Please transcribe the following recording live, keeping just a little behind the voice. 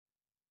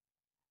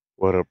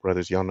What up,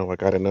 brothers? Y'all know I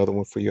got another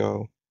one for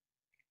y'all.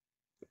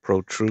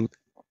 Pro Truth.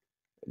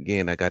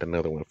 Again, I got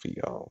another one for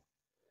y'all.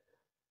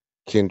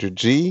 Kendra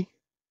G,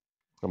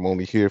 I'm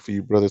only here for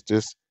you, brothers,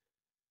 just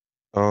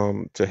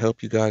to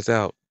help you guys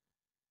out.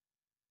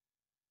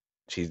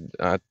 She's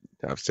I've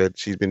said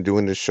she's been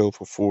doing this show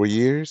for 4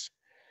 years,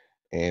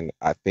 and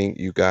I think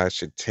you guys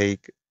should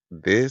take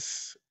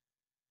this,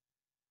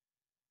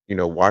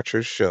 watch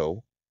her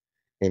show,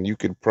 and you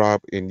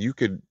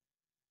could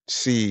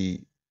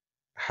see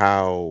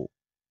how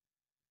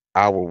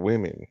our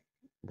women,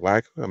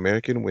 Black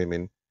American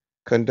women,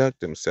 conduct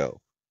themselves,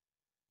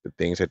 the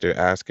things that they're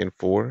asking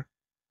for,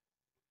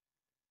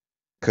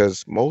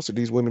 because most of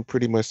these women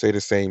pretty much say the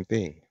same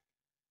thing.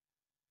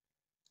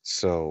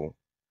 So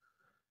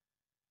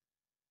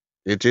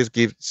it just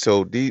gives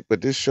so deep,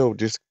 but this show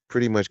just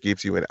pretty much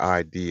gives you an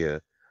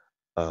idea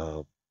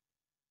of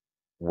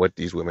what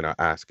these women are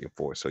asking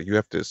for. So you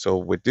have to, so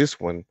with this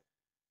one,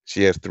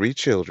 she has three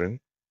children,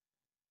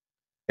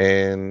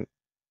 and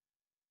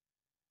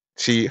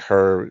she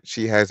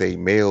has a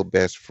male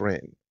best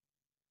friend.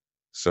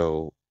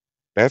 So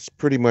that's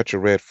pretty much a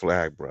red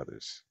flag,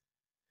 brothers.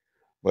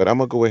 But I'm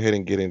gonna go ahead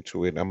and get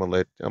into it. I'm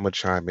gonna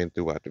chime in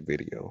throughout the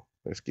video.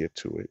 Let's get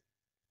to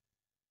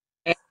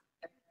it.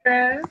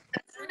 Sarah.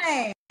 What's your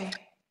name?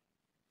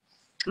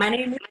 My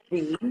name is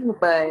V,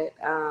 but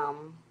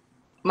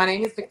my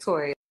name is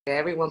Victoria.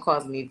 Everyone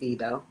calls me V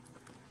though.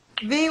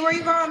 V, where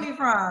you calling me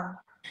from?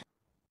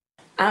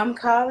 I'm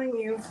calling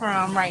you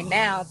from right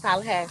now,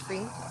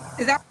 Tallahassee.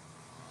 Is that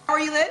where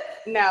you live?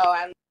 No,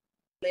 I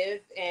live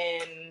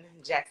in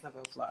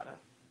Jacksonville, Florida.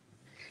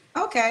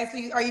 Okay,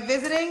 so are you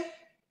visiting?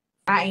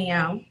 I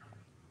am.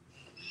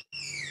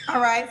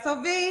 All right,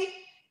 so V,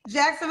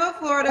 Jacksonville,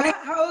 Florida.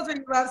 How old are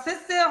you, love? Sit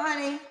still,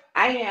 honey.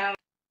 I am.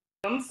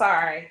 I'm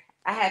sorry.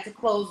 I had to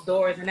close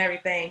doors and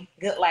everything.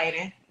 Good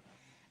lighting.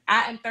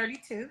 I am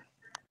 32.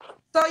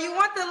 So you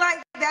want the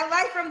light, that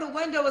light from the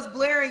window is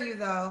blaring you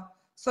though.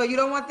 So you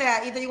don't want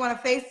that. Either you want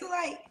to face the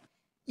light.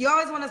 You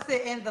always want to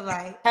sit in the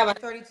light. Have You're a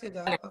 32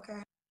 though.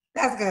 Okay.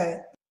 That's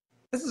good.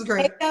 This is hey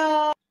great.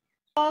 y'all.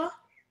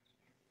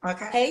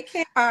 Okay. Hey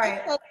Kim. All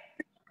right.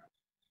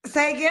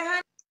 Say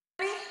again,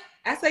 honey.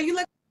 I say you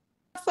look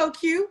so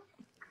cute.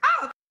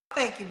 Oh,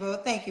 thank you, boo.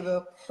 Thank you,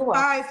 boo. All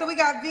right, so we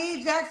got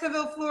V,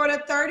 Jacksonville,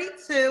 Florida,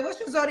 32. What's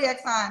your zodiac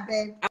sign,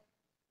 babe?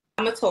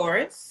 I'm a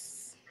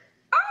Taurus.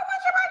 Oh,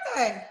 what's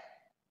your birthday?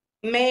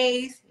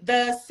 May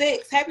the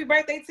 6th. Happy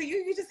birthday to you.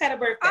 You just had a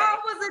birthday. Oh,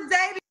 it was a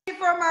day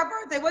before my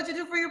birthday. What'd you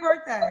do for your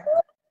birthday?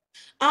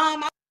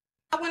 I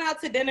went out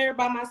to dinner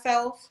by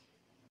myself.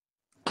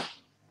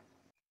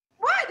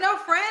 What? No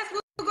friends? Who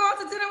go out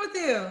to dinner with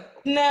you?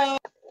 No.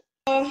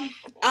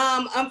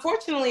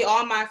 Unfortunately,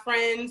 all my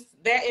friends,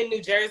 they're in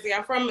New Jersey.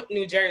 I'm from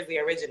New Jersey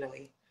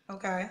originally.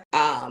 Okay.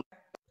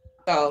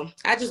 So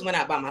I just went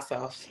out by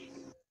myself.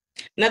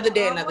 Another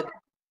day, another day.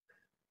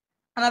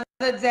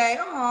 Another day.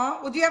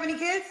 Well, do you have any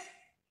kids?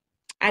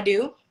 I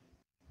do.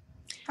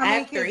 How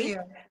many have kids three. do you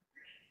have?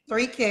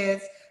 3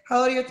 kids. How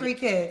old are your 3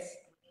 kids?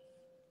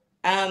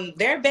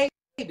 They're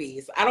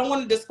babies. I don't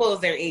want to disclose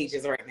their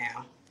ages right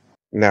now.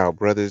 Now,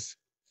 brothers,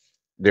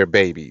 they're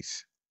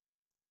babies.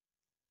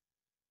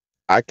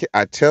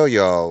 I tell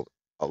y'all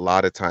a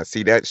lot of times.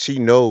 See that she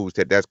knows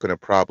that that's going to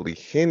probably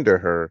hinder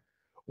her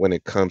when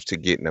it comes to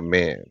getting a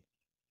man.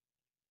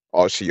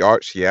 She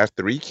has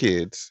 3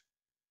 kids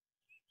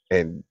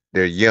and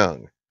they're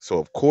young, so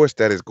of course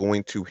that is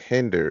going to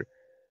hinder,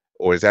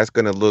 or is that's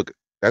going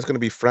to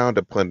be frowned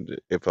upon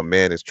if a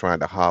man is trying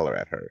to holler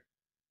at her,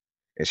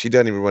 and she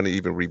doesn't even want to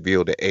even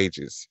reveal the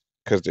ages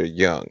because they're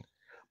young.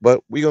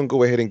 But we're gonna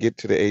go ahead and get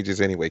to the ages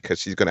anyway because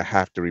she's gonna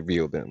have to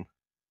reveal them.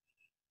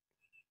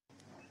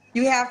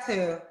 You have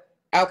to.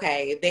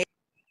 Okay, they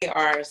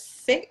are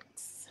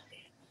 6,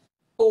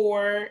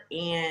 4,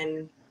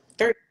 and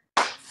 3.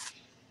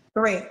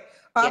 Great.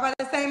 All Yes. by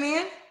the same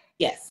man?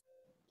 Yes.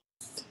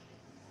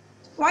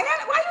 Why you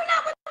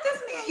not with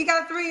this man? You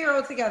got a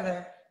 3-year-old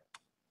together.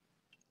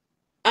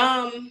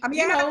 I mean,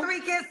 you have 3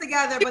 kids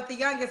together, but the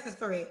youngest is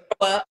 3.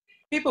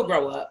 People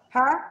grow up.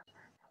 Huh?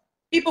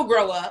 People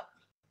grow up.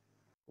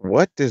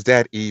 What does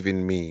that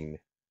even mean?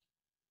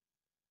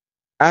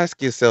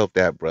 Ask yourself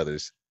that,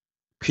 brothers.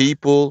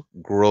 People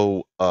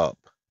grow up.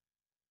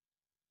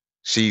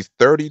 She's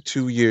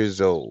 32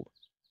 years old.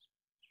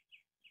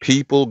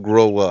 People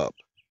grow up.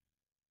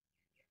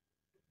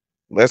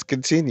 Let's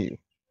continue.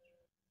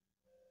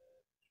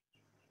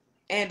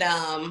 And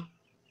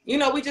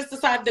we just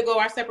decided to go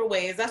our separate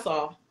ways. That's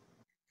all.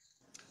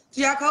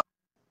 Do y'all cope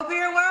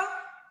here well?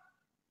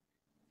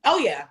 Oh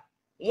yeah,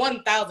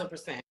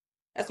 1,000%.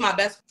 That's my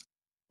best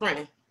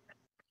friend.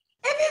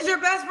 If he's your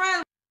best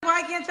friend,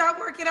 why can't y'all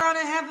work it out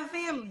and have a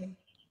family?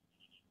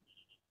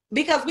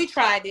 Because we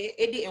tried it,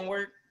 it didn't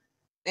work,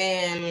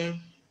 and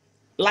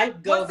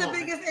life goes on. What's the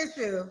biggest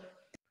issue?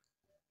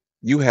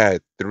 You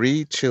had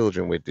 3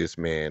 children with this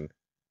man,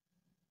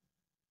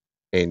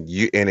 and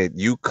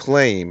you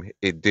claim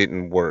it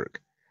didn't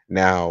work.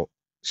 Now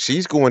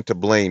she's going to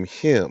blame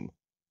him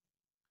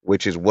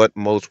which is what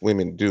most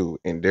women do,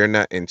 and they're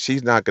not, and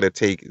she's gonna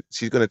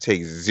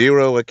take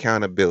zero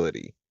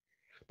accountability.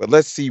 But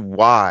let's see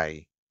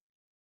why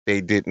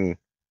they didn't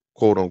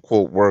quote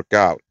unquote work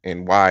out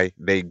and why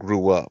they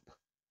grew up.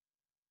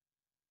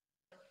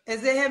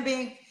 Is it him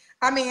being?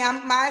 I mean,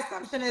 my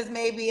assumption is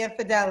maybe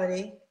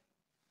infidelity.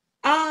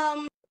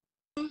 Um,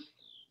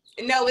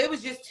 no, it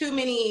was just too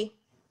many.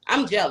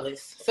 I'm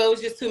jealous, so it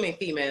was just too many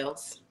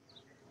females.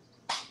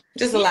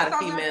 Just a Yes, lot of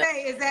I was gonna females.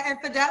 say, is that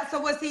infidelity? So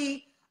was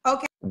he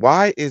okay?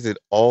 Why is it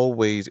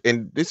always,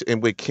 and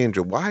with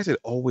Kendra, why is it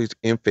always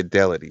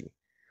infidelity?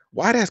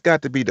 Why that's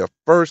got to be the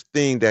first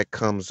thing that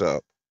comes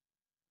up?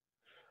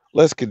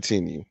 Let's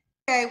continue.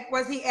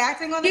 Was he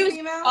acting on the He was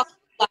females? talking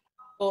to a lot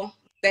of people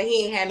that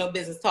he ain't had no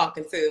business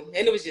talking to,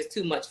 and it was just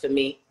too much for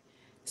me.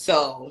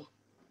 So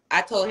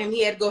I told him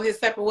he had to go his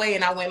separate way,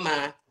 and I went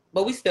mine.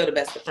 But we still the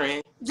best of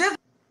friends. Just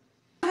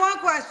one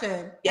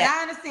question. Yeah. And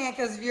I understand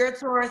because you're a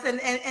Taurus,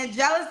 and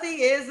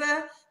jealousy is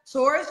a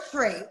Taurus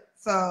trait.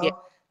 So, Yeah.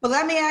 but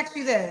let me ask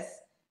you this.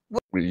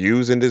 We're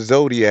using the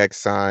zodiac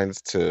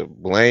signs to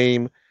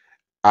blame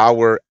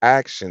our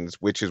actions,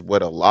 which is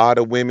what a lot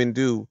of women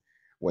do.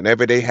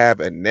 Whenever they have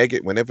a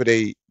negative, whenever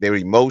their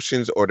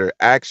emotions or their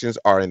actions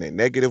are in a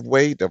negative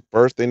way, the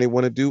first thing they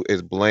want to do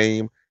is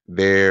blame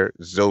their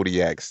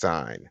zodiac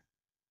sign.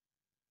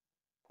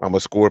 I'm a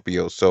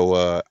Scorpio,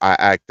 so I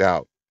act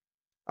out.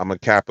 I'm a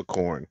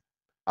Capricorn.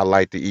 I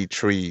like to eat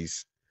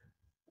trees.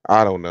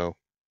 I don't know.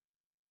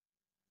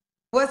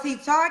 Was he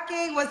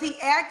talking? Was he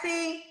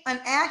acting on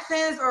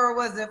actions, or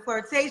was it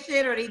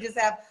flirtation, or did he just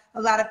have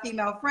a lot of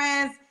female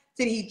friends?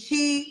 Did he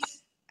cheat?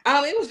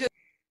 It was just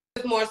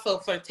more so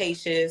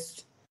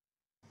flirtatious.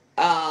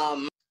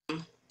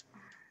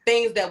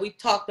 Things that we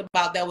talked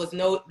about that was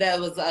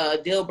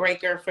a deal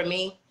breaker for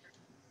me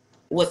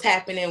was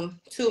happening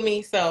to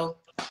me, so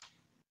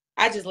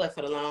I just left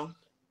it alone.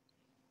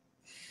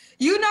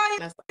 You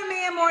know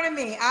man more than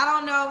me. I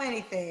don't know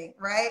anything,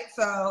 right?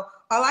 So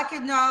all I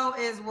can know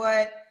is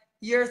what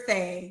you're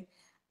saying.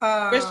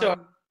 For sure.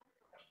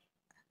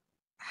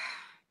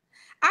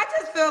 I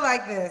just feel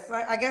like this.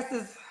 I guess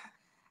this.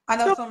 I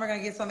know some are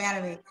gonna get so mad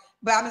at me,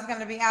 but I'm just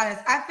gonna be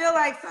honest. I feel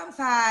like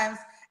sometimes.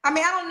 I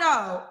mean, I don't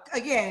know.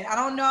 Again, I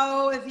don't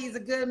know if he's a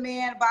good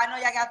man, but I know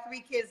y'all got 3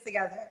 kids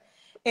together.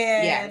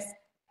 And yes,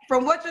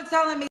 from what you're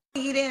telling me,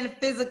 he didn't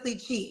physically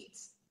cheat.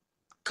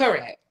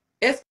 Correct.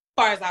 As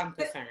far as I'm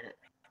concerned.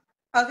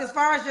 Okay, as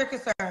far as you're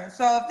concerned.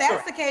 So if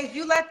that's the case,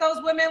 you let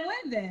those women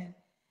win then.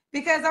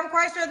 Because I'm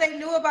quite sure they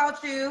knew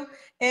about you.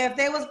 If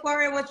they was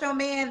flirting with your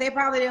man, they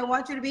probably didn't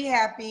want you to be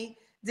happy.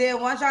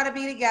 Didn't want y'all to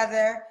be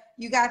together.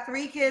 You got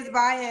 3 kids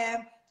by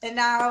him, and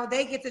now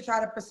they get to try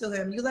to pursue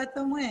him. You let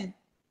them win.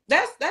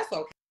 That's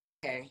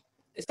okay.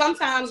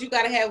 Sometimes you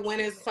gotta have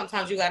winners.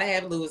 Sometimes you gotta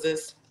have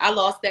losers. I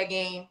lost that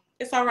game.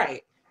 It's all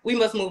right. We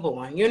must move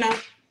on. You know.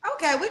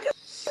 Okay, we can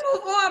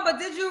move on. But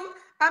did you?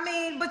 I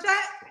mean, but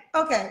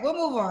y'all. Okay, we'll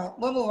move on.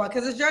 We'll move on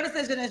because it's your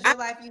decision. It's your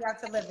life. You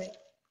have to live it.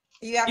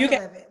 You have to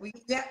live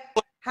it.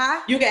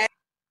 Huh? You can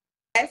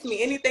ask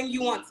me anything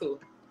you want to.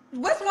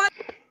 What's one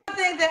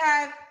thing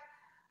that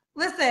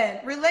listen,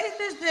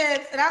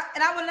 relationships, and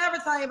I would never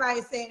tell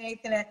anybody saying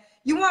anything that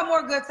you want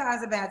more good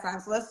times and bad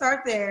times. So let's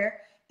start there.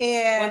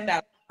 And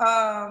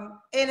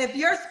if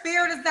your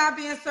spirit is not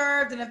being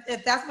served, and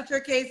if that's what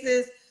your case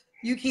is,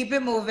 you keep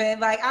it moving.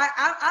 Like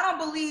I don't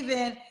believe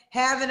in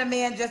having a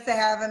man just to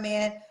have a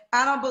man.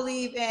 I don't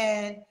believe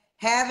in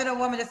having a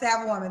woman just to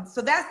have a woman.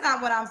 So that's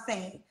not what I'm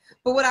saying.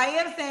 But what I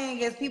am saying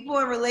is people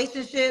in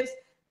relationships,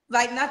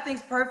 like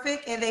nothing's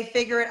perfect, and they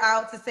figure it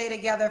out to stay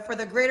together for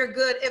the greater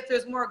good if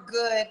there's more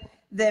good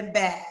than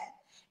bad.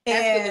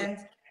 And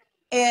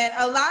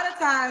a lot of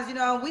times, you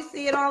know, we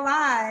see it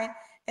online,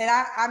 and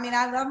I mean,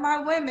 I love my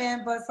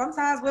women, but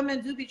sometimes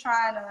women do be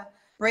trying to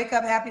break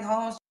up happy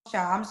homes,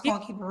 y'all. I'm just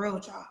gonna keep it real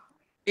with y'all.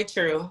 It's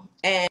true.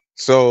 And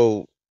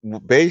so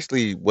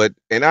basically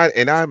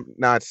I'm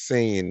not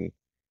saying,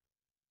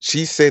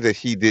 she said that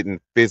he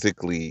didn't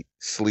physically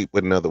sleep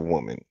with another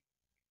woman.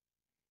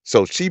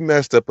 So she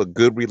messed up a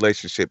good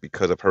relationship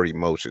because of her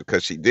emotions,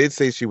 because she did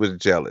say she was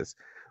jealous.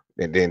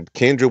 And then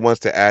Kendra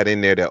wants to add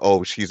in there that,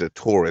 oh, she's a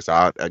Taurus.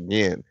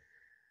 Again,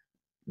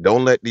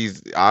 don't let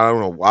these, I don't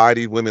know why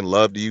these women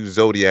love to use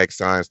zodiac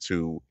signs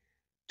to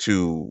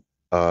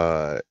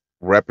uh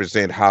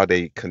represent how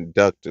they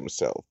conduct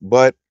themselves.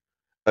 But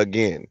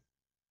again,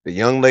 the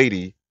young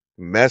lady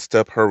messed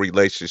up her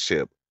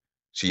relationship.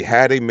 She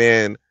had a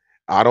man.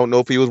 I don't know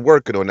if he was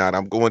working or not.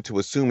 I'm going to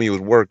assume he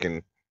was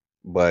working,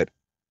 but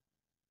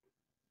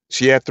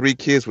she had 3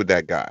 kids with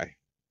that guy.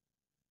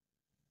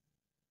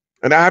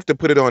 And I have to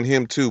put it on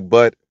him too,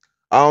 but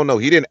I don't know.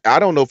 I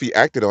don't know if he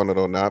acted on it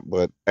or not,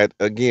 but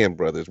again,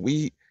 brothers,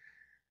 we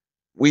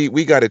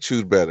got to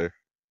choose better.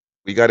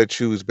 We got to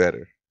choose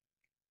better.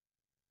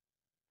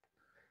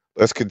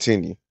 Let's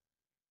continue.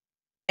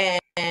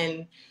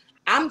 And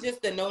I'm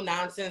just a no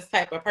nonsense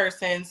type of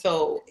person.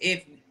 So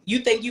if you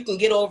think you can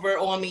get over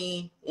on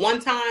me one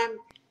time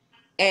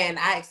and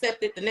I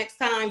accept it the next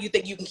time, you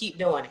think you can keep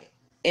doing it.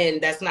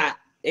 And that's not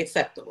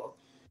acceptable.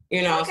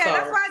 You know, okay, so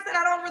that's why I said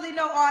I don't really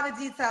know all the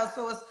details,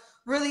 so it's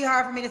really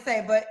hard for me to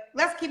say, but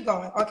let's keep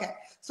going. Okay,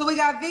 so we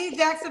got V,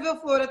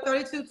 Jacksonville, Florida,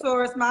 32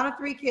 tourists, mom of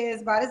 3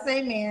 kids by the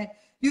same man.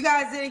 You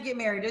guys didn't get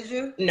married, did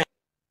you? No.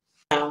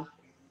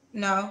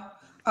 No.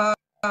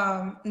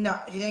 No,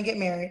 you didn't get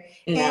married.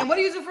 No. And what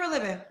do you do for a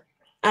living?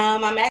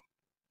 I'm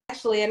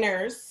actually a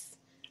nurse.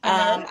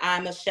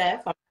 I'm a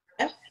chef.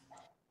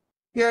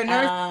 You're a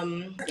nurse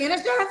and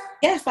a chef?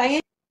 Yes, I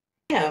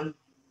am.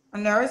 A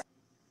nurse,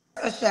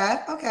 a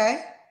chef.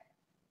 Okay.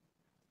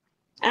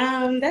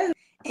 That's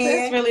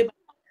really.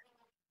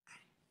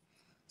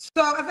 So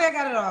I think I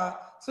got it all.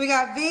 So we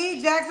got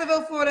V,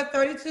 Jacksonville, Florida,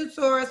 32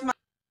 tourists.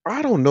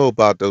 I don't know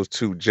about those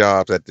 2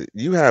 jobs.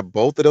 You have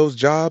both of those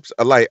jobs?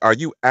 Like, are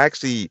you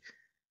actually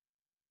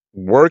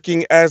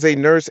working as a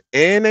nurse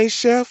and a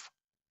chef?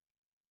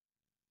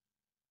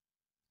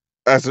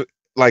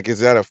 Like, is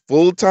that a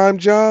full-time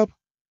job?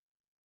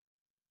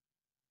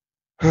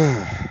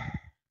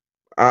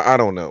 I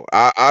don't know.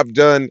 I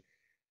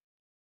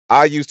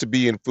used to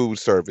be in food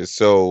service,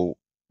 so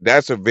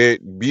that's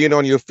being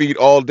on your feet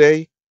all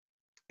day,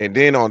 and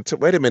then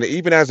wait a minute,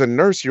 even as a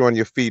nurse, you're on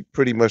your feet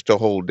pretty much the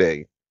whole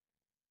day.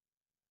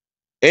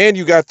 And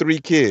you got 3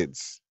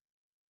 kids.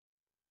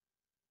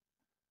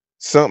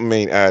 Something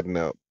ain't adding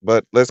up,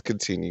 but let's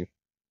continue.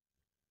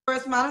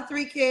 First mom of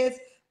 3 kids,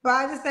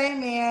 by the same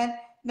man,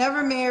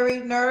 never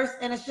married, nurse,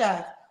 and a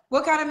chef.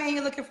 What kind of man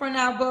you looking for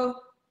now, boo?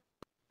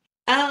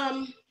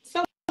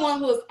 Someone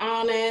who's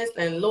honest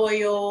and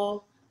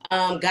loyal,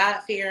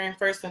 God-fearing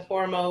first and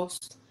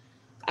foremost.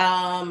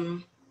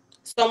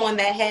 Someone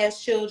that has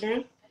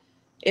children.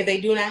 If they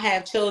do not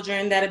have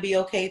children, that'll be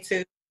okay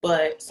too.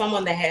 But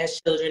someone that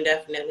has children,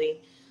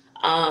 definitely.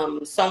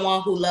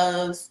 Someone who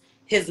loves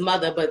his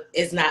mother, but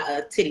is not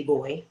a titty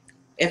boy,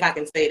 if I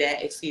can say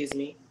that. Excuse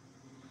me.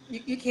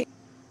 You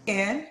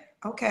can.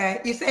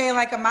 Okay. You saying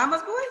like a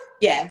mama's boy?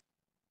 Yeah.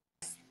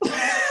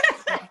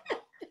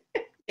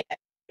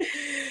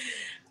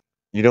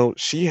 You know,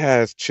 she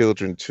has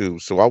children too,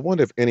 so I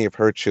wonder if any of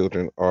her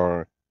children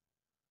are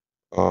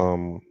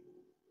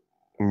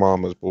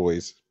mama's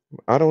boys.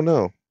 I don't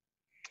know.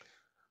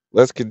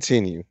 Let's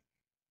continue.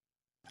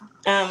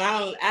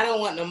 I don't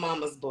want no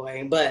mama's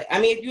boy, but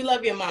I mean, if you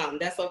love your mom,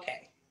 that's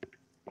okay.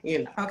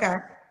 You know. Okay.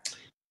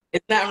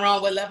 It's nothing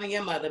wrong with loving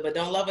your mother, but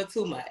don't love her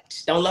too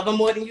much. Don't love her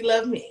more than you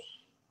love me.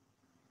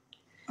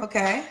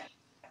 Okay.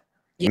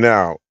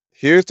 Now,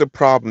 here's the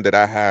problem that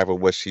I have with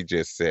what she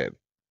just said.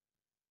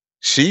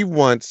 She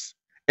wants,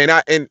 and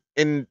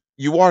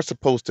you are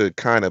supposed to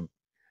kind of,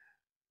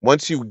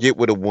 once you get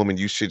with a woman,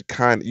 you shouldn't,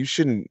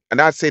 I'm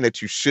not saying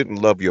that you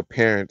shouldn't love your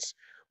parents,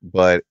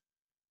 but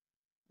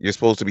you're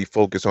supposed to be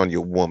focused on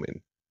your woman.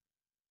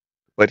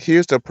 But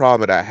here's the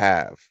problem that I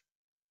have.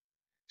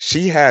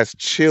 She has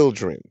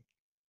children.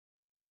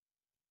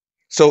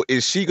 So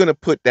is she going to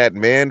put that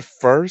man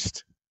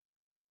first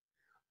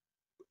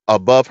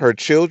above her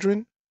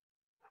children?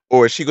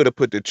 Or is she going to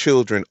put the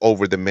children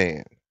over the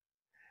man?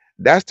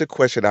 That's the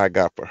question I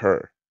got for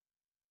her.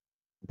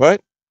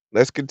 But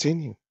let's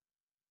continue.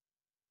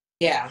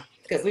 Yeah,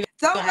 because we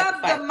don't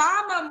love the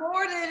mama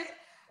more than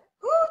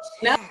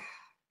no.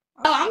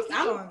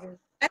 I'm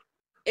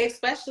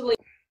especially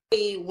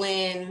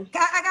when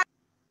can I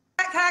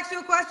ask you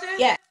a question?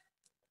 Yes.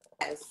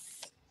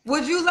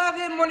 Would you love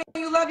him more than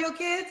you love your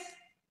kids?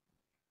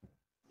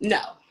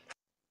 No.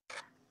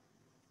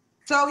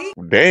 So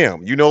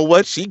damn, you know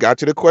what? She got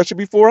to the question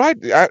before I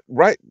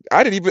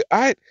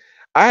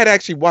had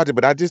actually watched it,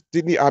 but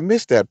I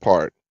missed that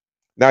part.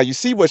 Now you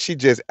see what she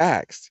just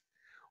asked.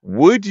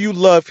 Would you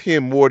love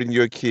him more than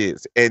your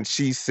kids? And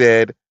she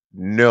said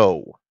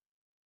no.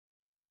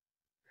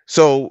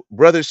 So,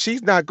 brother,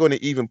 she's not going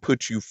to even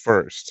put you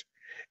first.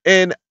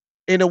 And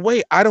in a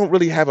way, I don't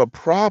really have a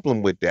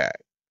problem with that.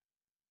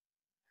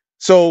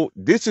 So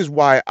this is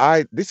why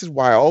I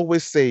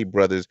always say,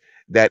 brothers,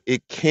 that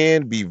it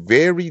can be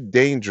very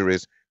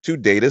dangerous to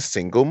date a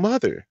single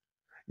mother.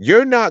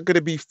 You're not going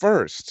to be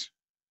first.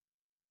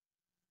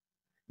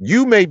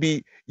 You might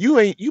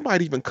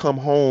even come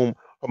home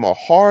from a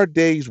hard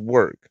day's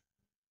work.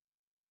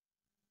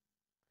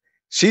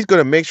 She's going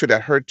to make sure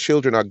that her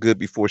children are good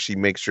before she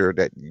makes sure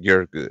that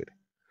you're good.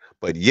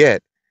 But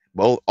yet,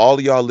 all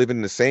of y'all live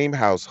in the same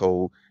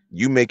household.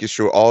 You making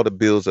sure all the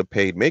bills are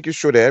paid, making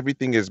sure that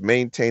everything is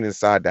maintained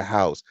inside the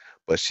house,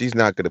 but she's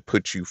not going to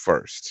put you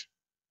first.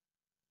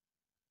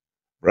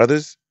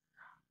 Brothers,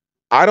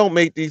 I don't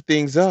make these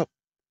things up.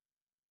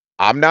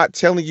 I'm not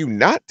telling you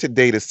not to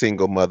date a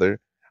single mother.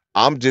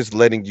 I'm just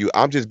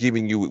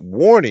giving you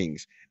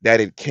warnings that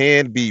it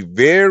can be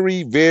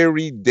very,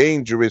 very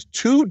dangerous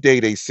to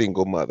date a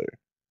single mother.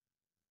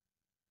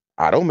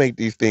 I don't make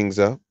these things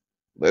up.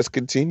 Let's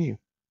continue.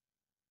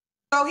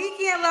 So he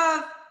can't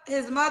love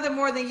his mother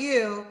more than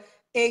you,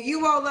 and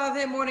you won't love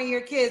him more than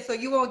your kids, so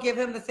you won't give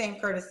him the same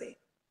courtesy.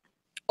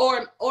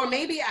 Or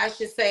maybe I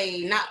should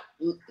say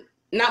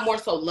not more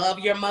so love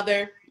your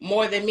mother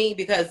more than me,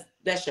 because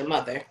that's your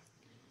mother.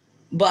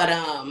 But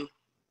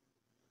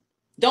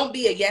don't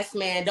be a yes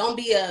man. Don't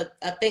be a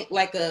think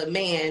like a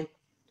man,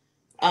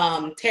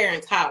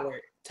 Terrence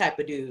Howard. type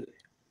of dude.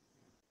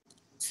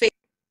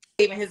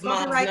 Saving his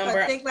mom's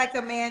number. Think like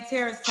a man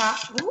Terrence Top.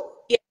 Who?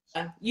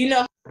 Yeah, you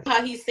know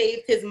how he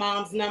saved his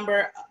mom's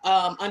number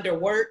under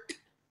work.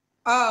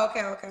 Oh,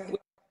 okay. We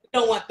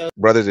don't want those.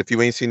 Brothers, if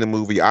you ain't seen the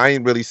movie, I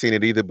ain't really seen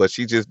it either, but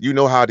she just, you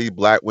know how these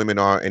black women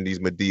are in these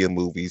Madea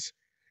movies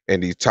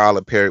and these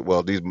Tyler Perry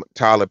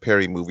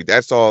movies.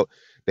 That's all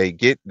they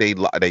get. They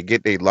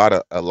get a lot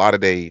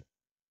of they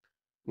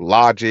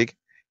logic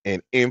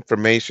and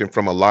information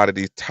from a lot of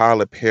these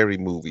Tyler Perry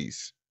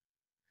movies.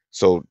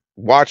 So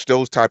watch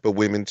those type of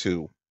women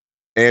too,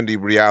 and the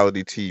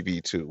reality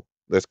TV too.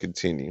 Let's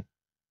continue.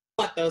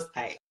 I want those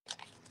type.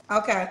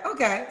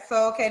 Okay.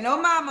 So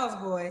no mama's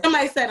boys.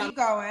 Somebody said keep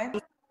going.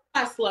 I'm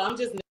not slow. I'm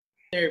just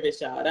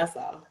nervous, y'all. That's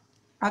all.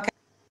 Okay,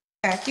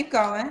 keep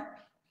going.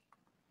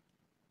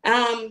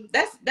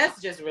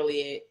 That's just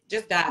really it.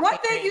 Just God. One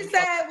thing you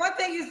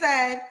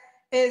said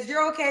is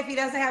you're okay if he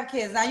doesn't have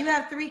kids. Now you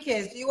have 3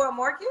 kids. Do you want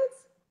more kids?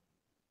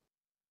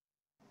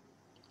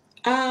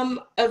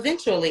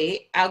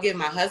 Eventually I'll give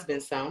my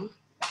husband some.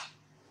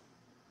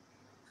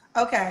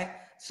 Okay.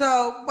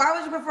 So why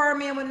would you prefer a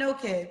man with no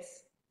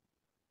kids?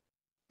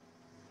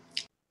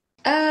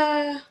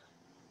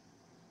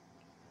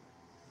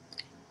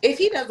 If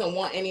he doesn't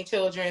want any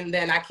children,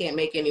 then I can't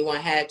make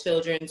anyone have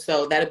children.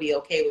 So that'll be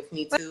okay with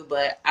me too.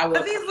 But I would.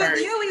 If he's with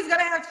you, he's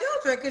gonna have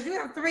children because you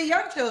have 3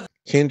 young children.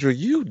 Kendra,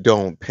 you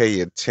don't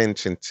pay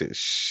attention to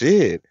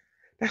shit.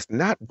 That's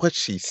not what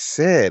she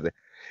said.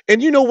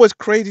 And you know what's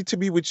crazy to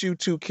me with you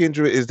too,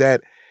 Kendra, is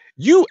that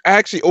you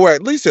actually, or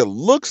at least it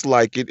looks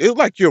like it's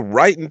like you're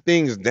writing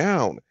things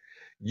down.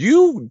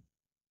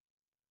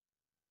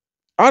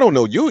 I don't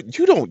know, you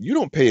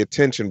don't pay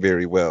attention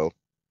very well.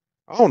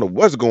 I don't know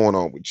what's going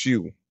on with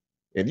you.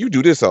 And you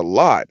do this a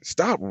lot.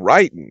 Stop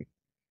writing.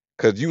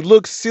 Because you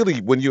look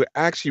silly when you're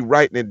actually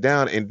writing it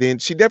down. And then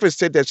she never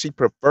said that she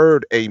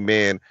preferred a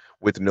man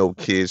with no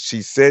kids.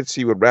 She said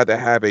she would rather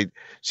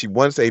she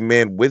wants a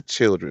man with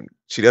children.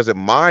 She doesn't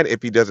mind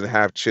if he doesn't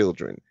have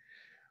children.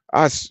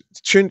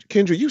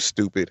 Kendra, you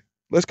stupid.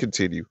 Let's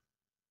continue.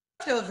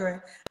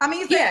 Children. I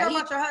mean, you said so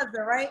about your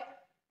husband, right?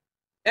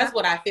 That's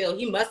what I feel.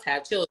 He must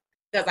have children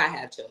because I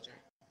have children.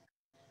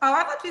 Oh,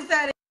 I thought you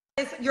said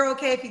you're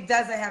okay if he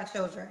doesn't have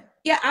children.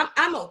 Yeah,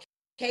 I'm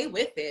okay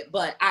with it,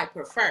 but I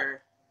prefer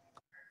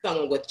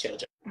someone with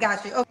children.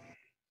 Got you.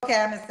 Okay,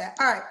 I missed that.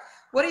 All right.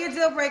 What are your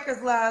deal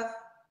breakers, love?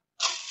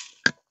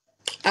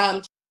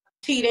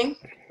 Cheating,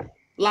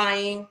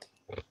 lying,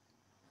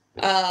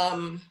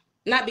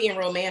 not being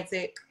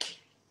romantic,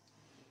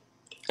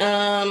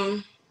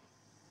 not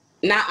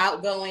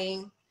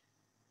outgoing,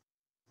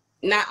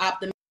 not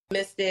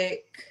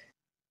optimistic,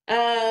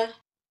 and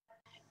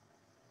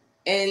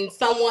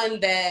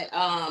someone that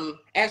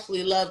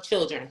actually loves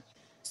children.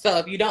 So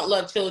if you don't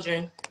love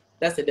children,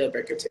 that's a deal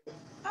breaker too.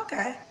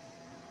 Okay.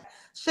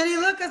 Should he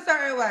look a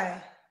certain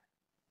way?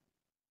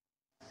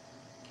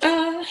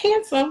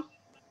 Handsome.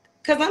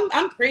 Cause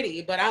I'm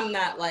pretty, but I'm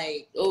not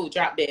like, oh,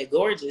 drop dead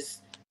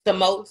gorgeous to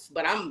most,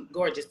 but I'm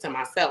gorgeous to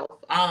myself.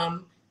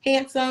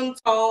 Handsome,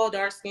 tall,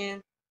 dark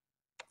skin.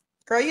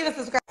 Girl, you just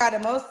described the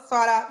most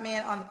sought out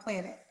man on the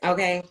planet.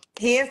 Okay.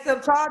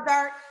 Handsome, tall,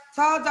 dark,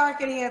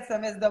 and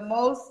handsome is the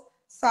most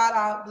sought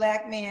out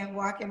black man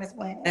walking this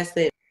planet. That's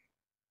it.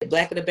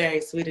 Black of the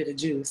berry, sweet of the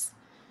juice.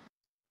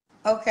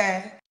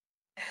 Okay.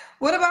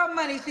 What about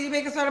money? Should he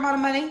make a certain amount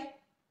of money?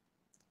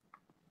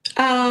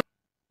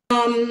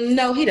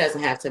 No, he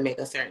doesn't have to make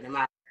a certain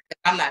amount.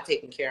 I'm not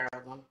taking care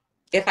of him.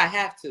 If I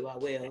have to, I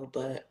will,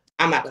 but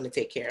I'm not going to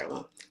take care of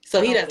him. So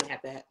he doesn't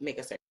have to make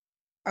a certain.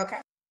 Okay.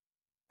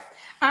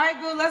 All right,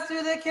 good. Let's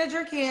do the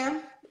Kendra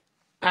Kim.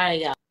 All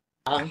right,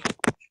 y'all.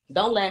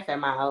 Don't laugh at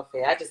my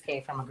outfit. I just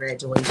came from a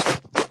graduation.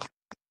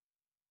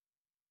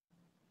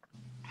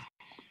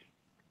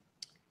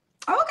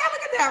 Oh, God,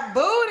 look at that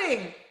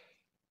booty.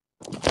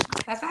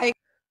 That's how you.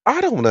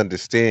 I don't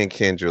understand,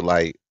 Kendra.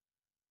 Like,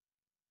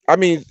 I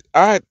mean,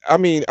 I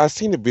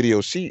seen the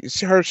video.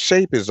 Her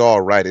shape is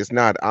all right. It's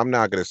not. I'm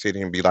not gonna sit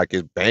here and be like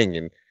it's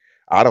banging.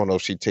 I don't know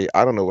if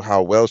I don't know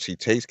how well she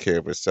takes care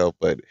of herself,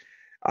 but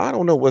I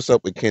don't know what's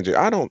up with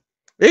Kendra.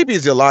 Maybe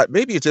it's a lot.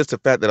 Maybe it's just the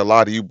fact that a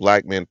lot of you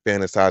black men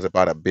fantasize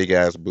about a big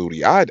ass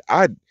booty. I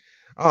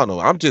don't know.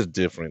 I'm just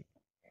different.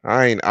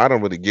 I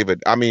don't really give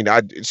it. I mean,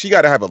 she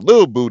got to have a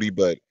little booty,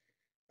 but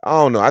I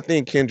don't know. I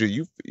think Kendra,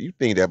 you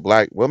think that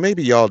well,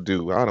 maybe y'all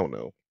do. I don't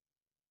know.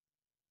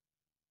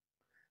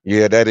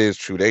 Yeah, that is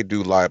true. They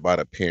do lie about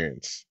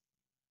appearance,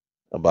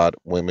 about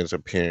women's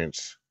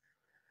appearance.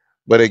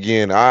 But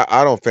again,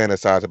 I don't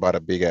fantasize about a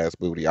big ass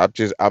booty. I'm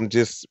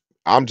just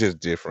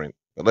different.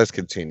 But let's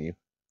continue.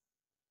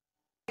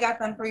 Got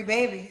them 3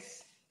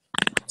 babies.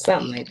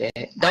 Something like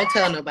that. Don't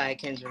tell nobody,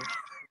 Kendra.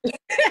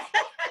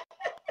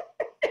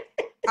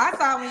 I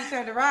saw when you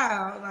turned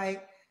around,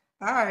 like,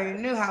 I already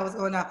knew how it was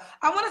going on.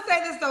 I want to say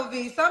this though,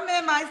 V. Some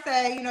men might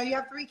say, you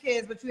have 3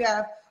 kids, but you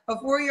have a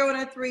 4-year-old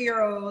and a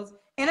 3-year-old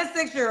and a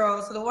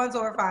 6-year-old, so the one's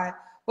over 5.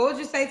 What would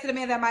you say to the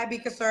man that might be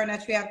concerned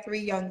that you have 3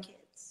 young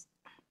kids?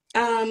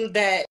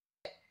 That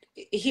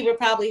he would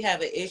probably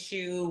have an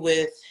issue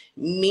with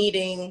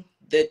meeting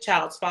the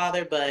child's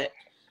father, but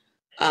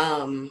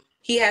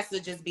he has to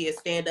just be a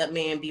stand-up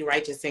man, be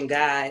righteous in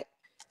God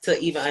to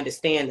even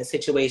understand the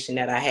situation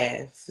that I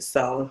have.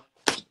 So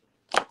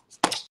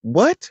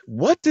what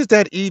does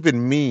that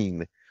even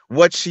mean?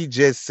 What she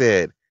just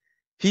said?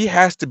 He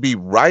has to be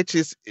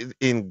righteous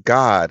in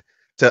God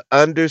to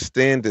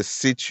understand the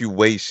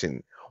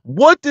situation.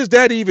 What does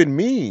that even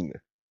mean?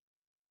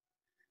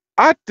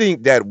 I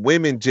think that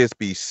women just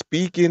be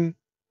speaking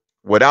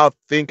without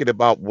thinking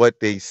about what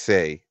they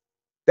say.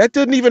 That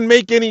doesn't even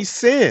make any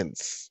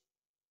sense.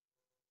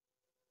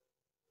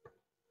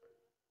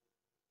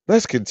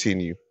 Let's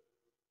continue.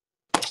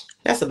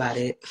 that's about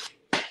it.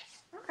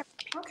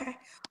 Okay.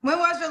 When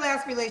was your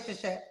last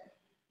relationship?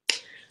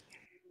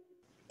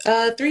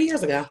 3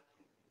 years ago.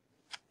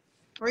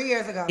 3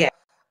 years ago. Yeah.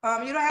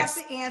 You don't have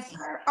to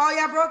answer. Oh,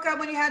 y'all broke up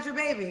when you had your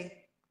baby.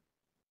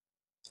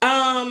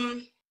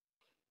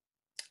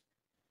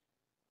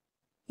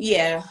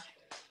 Yeah.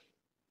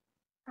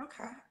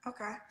 Okay.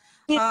 Okay.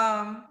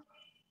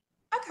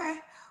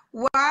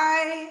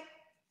 Why?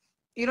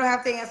 You don't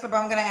have to answer, but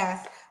I'm gonna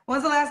ask.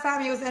 When's the last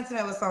time you was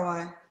intimate with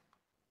someone?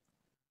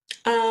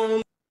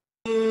 I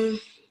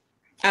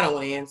don't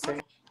want to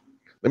answer.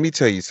 Let me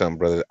tell you something,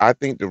 brother. I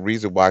think the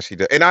reason why she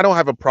does, and I don't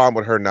have a problem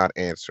with her not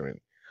answering,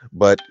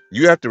 but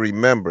you have to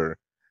remember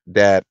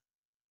that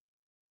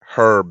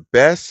her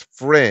best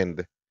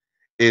friend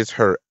is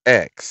her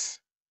ex.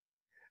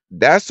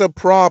 That's a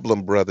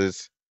problem,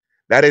 brothers.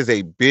 That is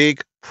a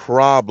big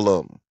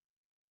problem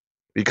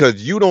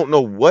because you don't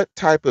know what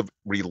type of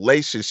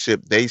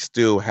relationship they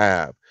still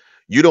have.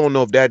 You don't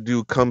know if that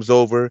dude comes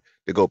over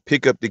to go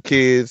pick up the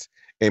kids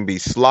and be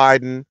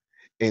sliding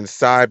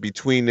inside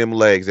between them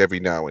legs every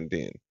now and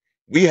then.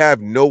 We have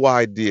no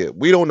idea.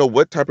 We don't know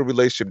what type of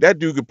relationship. That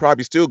dude could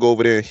probably still go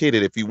over there and hit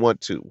it if he want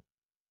to.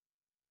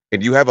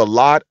 And you have a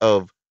lot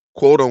of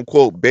quote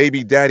unquote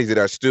baby daddies that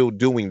are still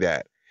doing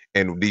that.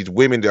 And these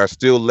women that are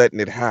still letting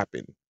it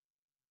happen.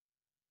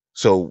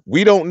 So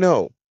we don't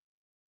know.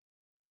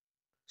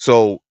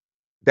 So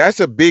that's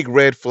a big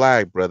red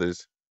flag,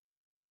 brothers.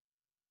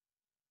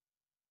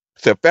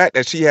 The fact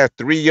that she has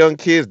 3 young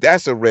kids,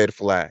 that's a red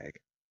flag.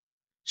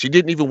 She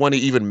didn't even want to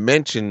even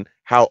mention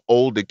how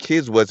old the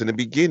kids was in the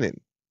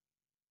beginning.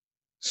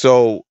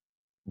 So,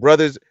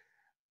 brothers,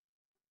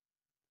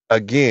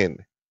 again,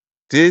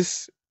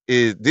 this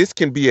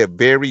can be a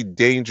very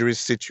dangerous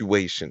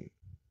situation.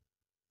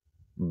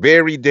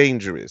 Very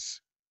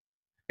dangerous.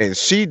 And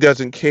she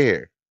doesn't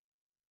care.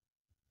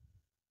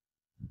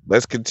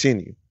 Let's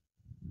continue.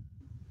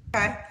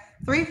 Okay.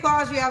 3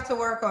 flaws you have to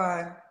work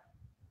on.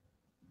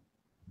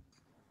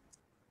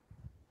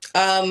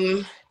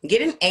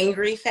 Getting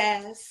angry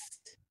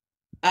fast.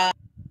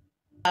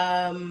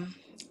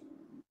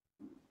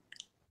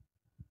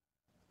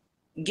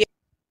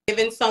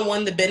 Giving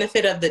someone the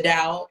benefit of the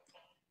doubt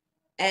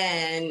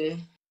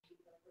and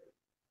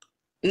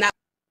not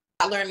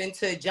learning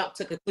to jump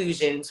to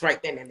conclusions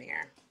right then and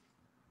there.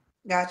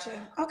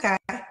 Gotcha. Okay.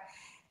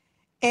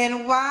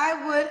 And why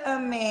would a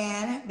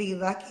man be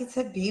lucky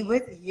to be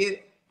with you?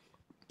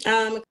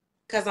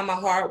 Because I'm a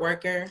hard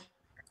worker.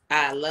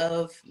 I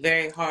love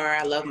very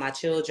hard. I love my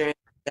children.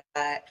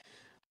 I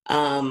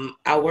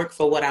work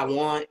for what I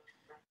want.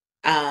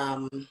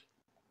 I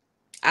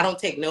don't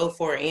take no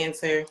for an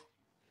answer.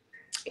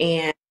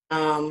 And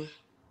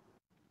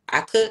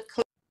I cook,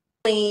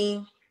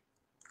 clean,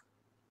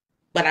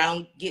 but I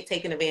don't get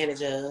taken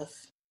advantage of.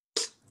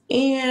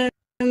 And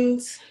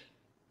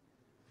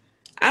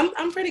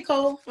I'm pretty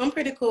cool. I'm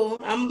pretty cool.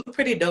 I'm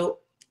pretty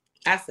dope,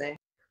 I say.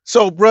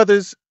 So,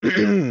 brothers,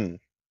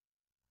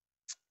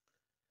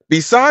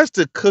 besides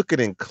the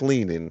cooking and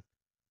cleaning,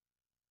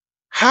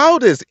 how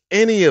does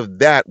any of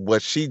that,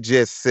 what she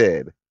just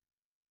said,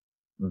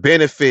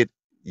 benefit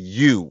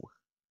you?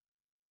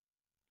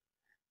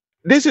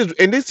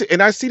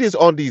 And I see this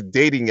on these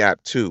dating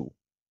apps too.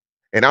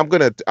 And I'm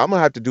gonna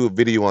have to do a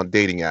video on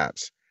dating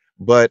apps.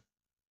 But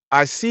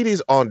I see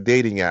these on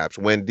dating apps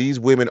when these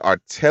women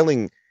are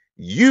telling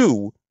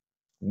you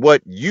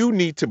what you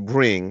need to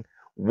bring,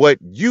 what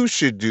you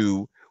should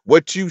do,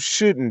 what you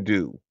shouldn't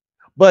do.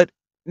 But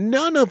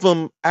none of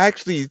them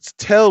actually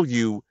tell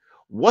you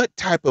what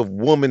type of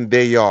woman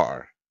they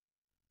are.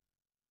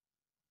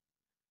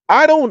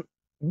 How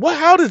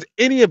does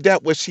any of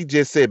that what she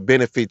just said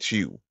benefit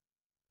you?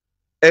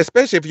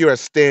 Especially if you're a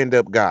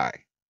stand-up guy.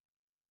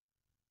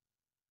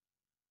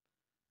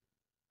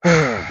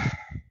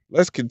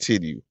 Let's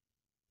continue.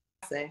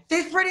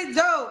 She's pretty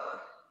dope.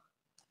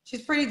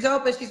 She's pretty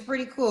dope and she's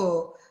pretty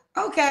cool.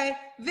 Okay.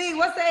 V,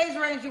 what's the age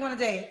range you want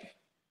to date?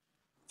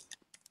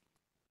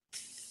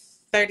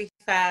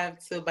 35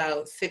 to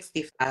about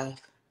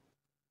 65.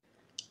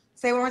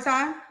 Say one more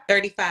time.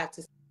 35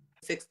 to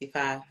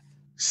 65.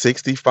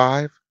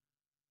 65?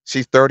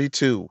 She's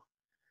 32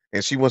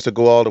 and she wants to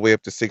go all the way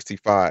up to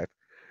 65.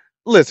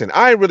 Listen,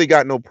 I ain't really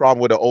got no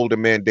problem with an older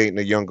man dating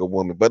a younger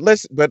woman, but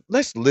let's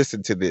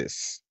listen to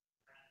this.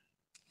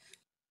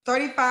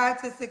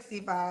 35 to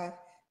 65.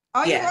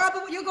 Oh, yeah.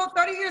 You go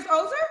 30 years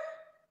older?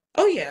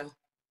 Oh yeah.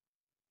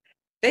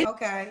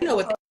 Okay. You know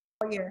what?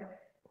 Oh, yeah.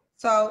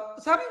 So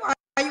tell me why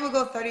you would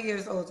go 30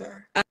 years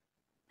older.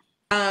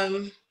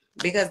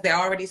 Because they're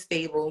already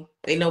stable.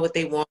 They know what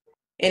they want.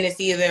 And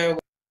it's either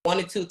one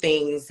or two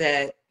things,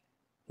 that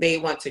they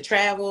want to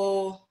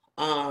travel.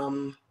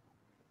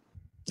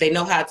 They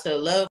know how to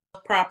love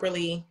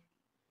properly.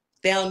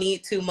 They don't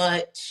need too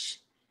much.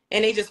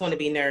 And they just want to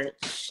be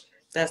nourished.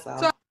 That's all.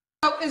 So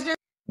is there...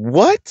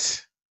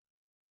 What?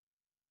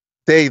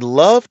 They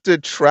love to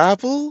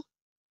travel?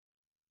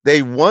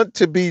 They want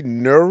to be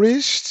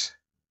nourished?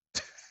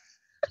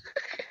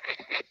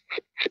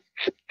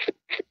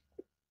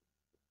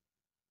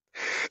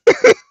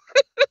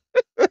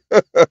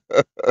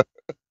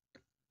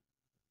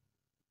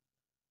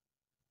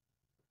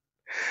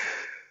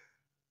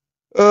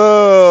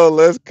 Oh,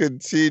 let's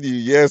continue.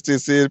 Yes,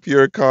 this is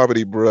pure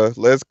comedy, bruh.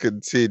 Let's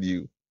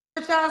continue.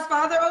 Your child's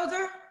father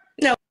older?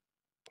 No,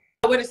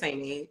 we're the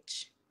same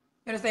age.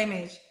 You're the same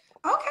age.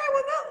 Okay,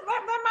 well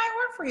that might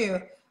work for you.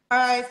 All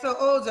right, so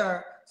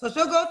older. So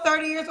she'll go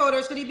 30 years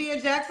older. Should he be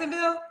in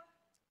Jacksonville?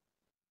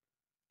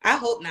 I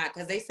hope not,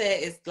 because they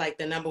said it's like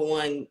the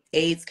 #1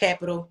 AIDS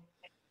capital.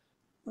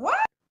 What?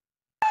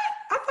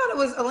 I thought it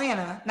was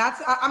Atlanta.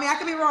 I mean, I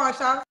could be wrong,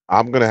 Sean.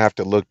 I'm gonna have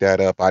to look that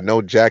up. I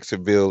know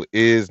Jacksonville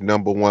is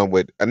 #1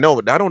 with. No,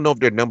 I don't know if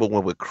they're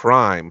 #1 with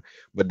crime,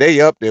 but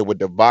they up there with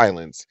the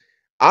violence.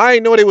 I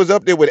didn't know they was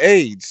up there with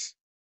AIDS.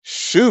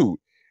 Shoot,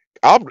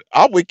 I'm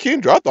with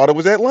Kendra. I thought it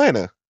was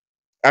Atlanta.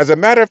 As a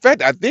matter of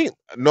fact, I think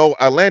no,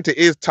 Atlanta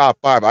is top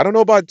 5. I don't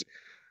know about.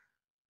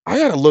 I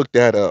gotta look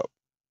that up.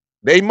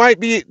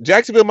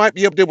 Jacksonville might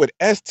be up there with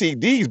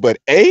STDs, but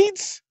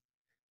AIDS?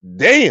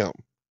 Damn.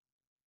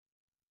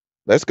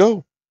 Let's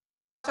go.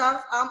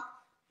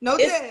 No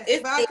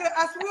diss, but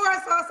I swore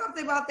I saw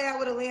something about that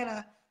with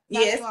Atlanta.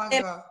 Yes,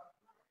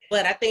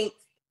 but I think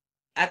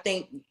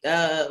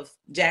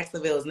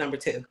Jacksonville is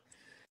 #2.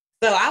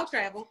 So I'll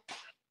travel.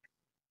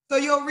 So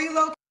you'll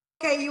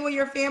relocate, you and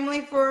your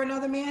family, for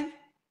another man?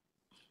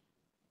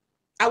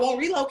 I won't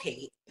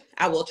relocate.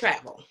 I will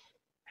travel.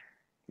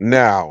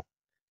 Now,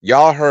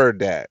 y'all heard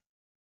that.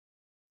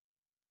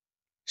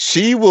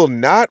 She will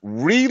not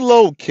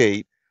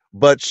relocate,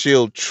 but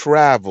she'll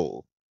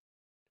travel.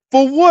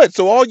 For what?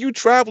 So all you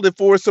traveling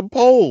for is some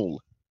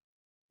pole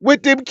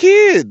with them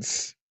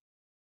kids.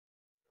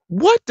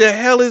 What the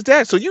hell is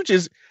that? So you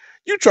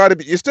try to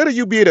be, instead of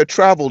you being a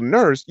travel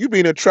nurse, you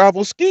being a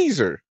travel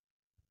skeezer.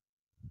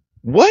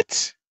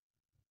 What?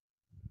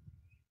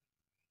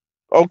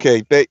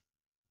 Okay,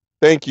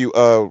 thank you,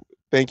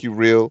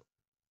 Real.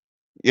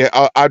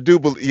 Yeah, I do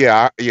believe.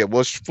 Yeah,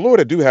 well,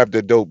 Florida do have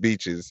the dope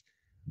beaches,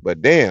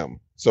 but damn,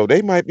 so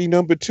they might be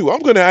 #2.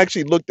 I'm gonna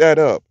actually look that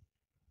up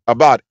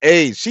about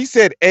AIDS. She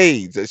said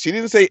AIDS. She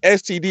didn't say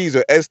STDs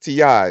or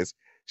STIs.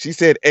 She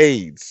said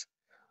AIDS.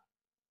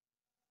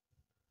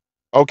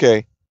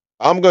 Okay,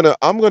 I'm gonna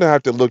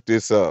have to look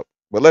this up.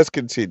 But let's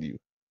continue.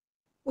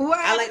 What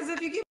happens if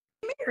you get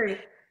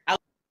married?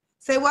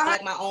 Say what? I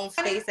like my own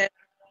space.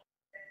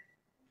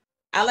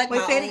 I like Wait,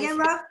 my say own it again,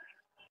 space. love.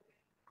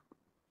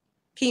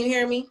 Can you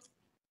hear me?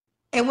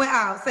 It went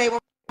out. Say it one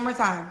more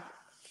time.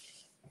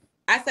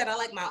 I said I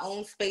like my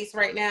own space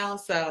right now,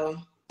 so.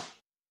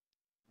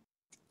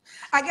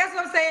 I guess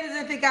what I'm saying is,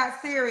 if it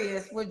got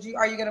serious,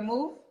 are you gonna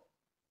move?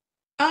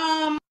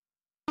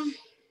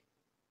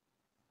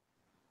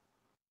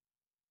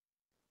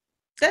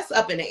 That's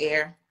up in the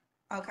air.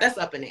 Okay. That's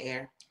up in the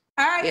air.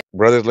 All right. Yeah.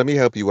 Brothers, let me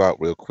help you out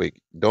real quick.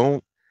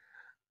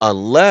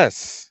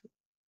 Unless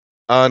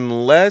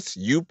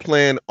you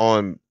plan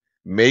on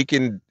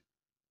making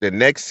the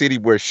next city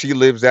where she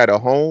lives at a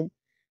home,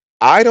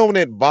 I don't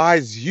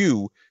advise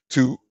you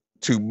to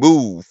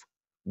move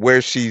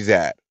where she's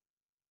at.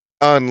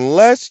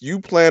 Unless you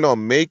plan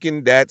on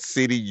making that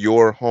city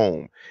your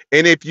home.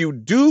 And if you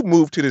do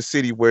move to the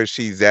city where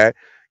she's at,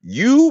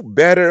 you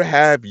better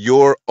have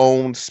your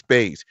own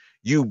space.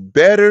 You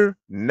better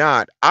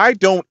not. I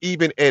don't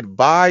even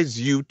advise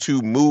you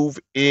to move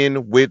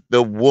in with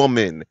the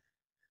woman.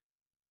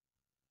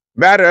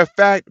 Matter of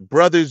fact,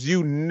 brothers,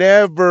 you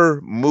never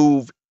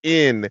move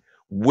in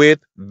with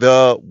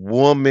the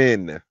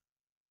woman.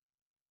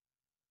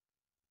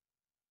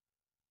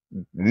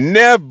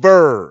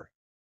 Never.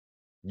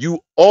 You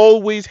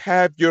always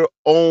have your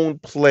own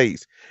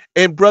place.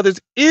 And brothers,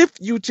 if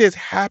you just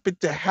happen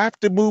to have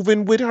to move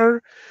in with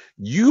her,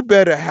 you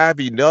better have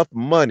enough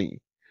money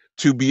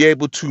to be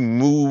able to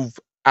move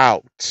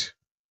out.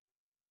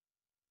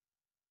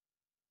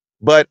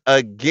 But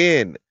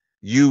again,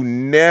 you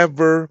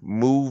never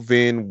move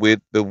in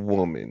with the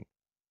woman.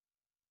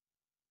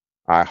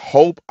 I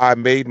hope I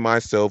made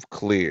myself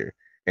clear.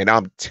 And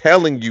I'm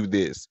telling you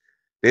this.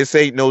 This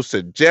ain't no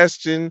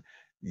suggestion.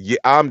 Yeah,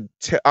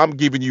 I'm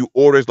giving you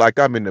orders like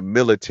I'm in the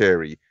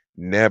military.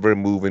 Never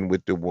moving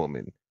with the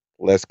woman.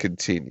 Let's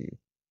continue.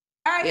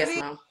 All right, yes,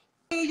 ma'am.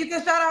 You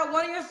can shout out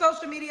one of your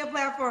social media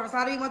platforms.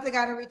 How do you want the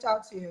guy to reach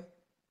out to you?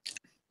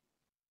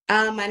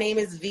 My name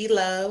is V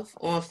Love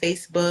on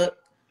Facebook.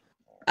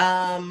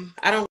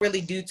 I don't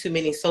really do too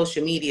many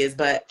social medias,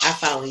 but I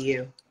follow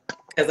you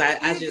because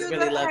I just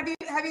really love.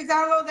 Have you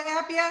downloaded the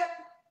app yet?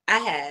 I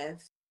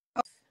have.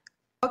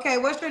 Okay,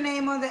 what's your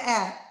name on the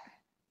app?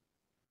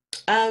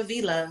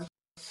 V-Love.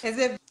 Is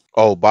it?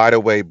 Oh, by the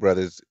way,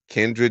 brothers,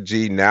 Kendra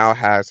G now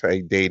has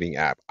a dating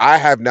app. I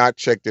have not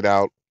checked it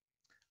out.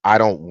 I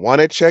don't want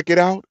to check it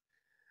out.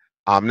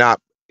 I'm not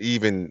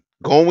even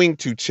going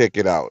to check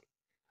it out.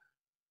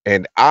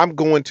 And I'm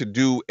going to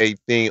do a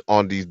thing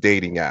on these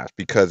dating apps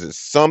because it's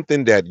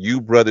something that you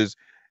brothers,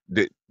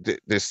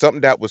 there's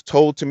something that was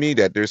told to me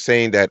that they're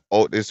saying that,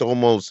 oh,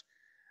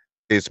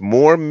 it's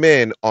more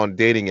men on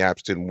dating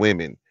apps than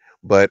women.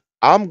 But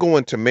I'm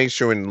going to make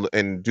sure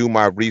and do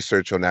my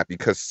research on that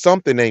because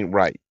something ain't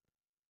right.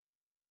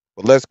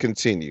 But let's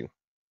continue.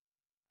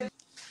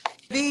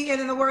 V and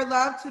then the word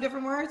love, two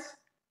different words?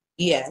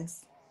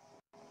 Yes.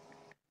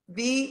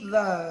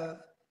 V-Love.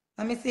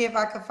 Let me see if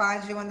I can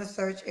find you in the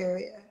search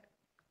area.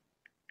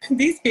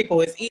 These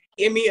people is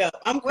eating me up.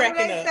 I'm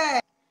cracking up.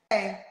 What do they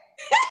say?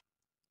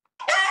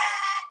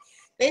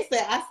 They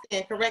said, I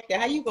stand corrected.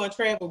 How you going to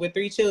travel with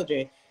 3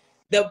 children?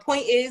 The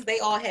point is they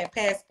all have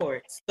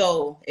passports.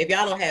 So if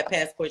y'all don't have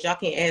passports, y'all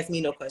can't ask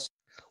me no questions.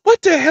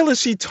 What the hell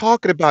is she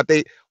talking about?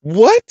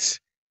 What?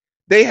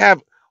 They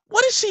have,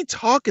 what is she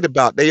talking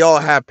about? They all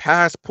have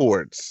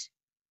passports.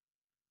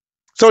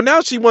 So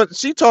now she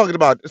talking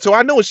about, so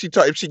I know if she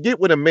get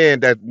with a man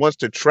that wants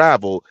to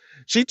travel,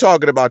 she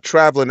talking about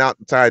traveling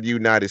outside the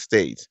United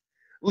States.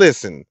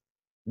 Listen,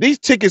 these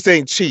tickets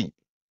ain't cheap.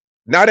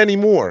 Not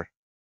anymore.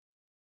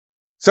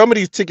 Some of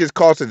these tickets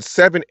costing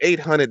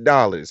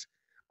 $700-800.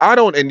 I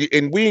don't,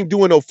 and we ain't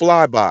doing no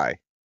flyby.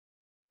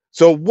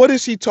 So what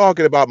is she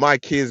talking about? My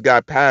kids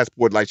got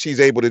passport, like she's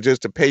able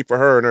to pay for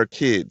her and her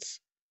kids.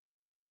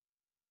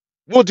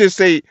 We'll just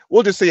say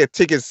a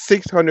ticket's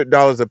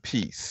 $600 a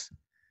piece.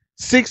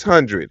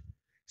 600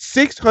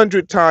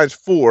 times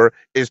 4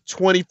 is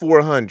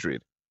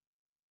 2,400.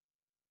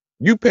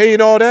 You paying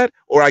all that?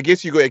 Or I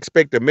guess you gonna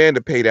expect a man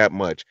to pay that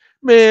much.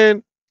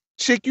 Man,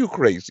 chick, you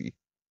crazy.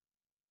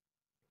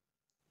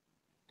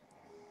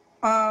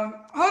 Hold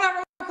on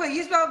real quick.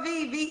 You spell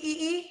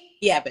V-E-E?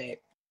 Yeah, babe.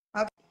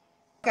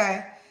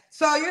 Okay.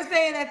 So you're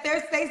saying that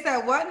they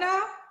said what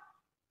now?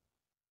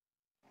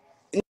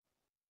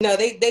 No,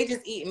 they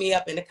just eat me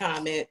up in the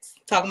comments.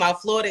 Talking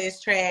about Florida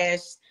is trash.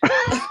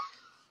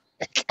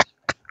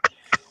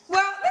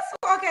 Well,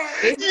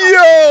 okay.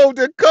 Yo,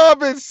 the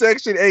comment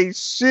section ain't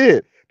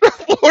shit.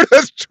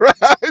 Florida's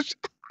trash.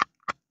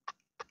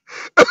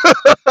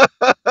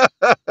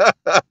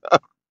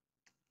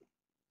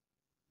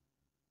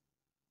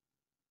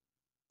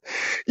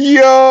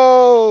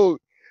 Yo,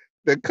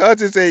 the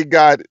cousins ain't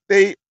got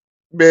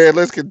man,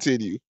 let's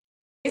continue.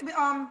 Let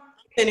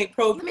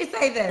me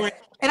say this.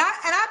 And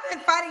I've been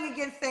fighting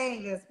against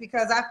saying this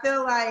because I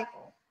feel like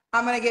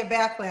I'm gonna get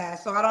backlash.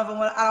 So I don't even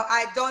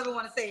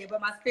want to say it,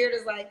 but my spirit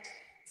is like,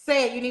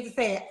 say it, you need to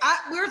say it.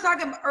 We were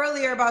talking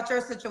earlier about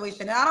your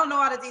situation, and I don't know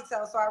all the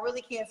details, so I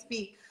really can't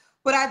speak.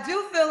 But I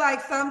do feel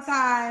like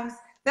sometimes,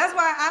 that's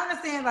why I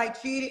understand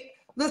like cheating.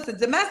 Listen,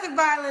 domestic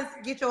violence,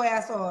 get your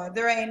ass on.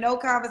 There ain't no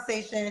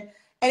conversation.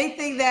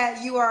 Anything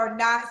that you are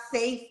not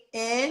safe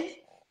in,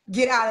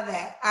 get out of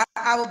that.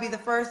 I will be the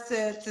first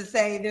to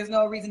say there's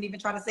no reason to even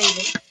try to save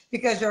it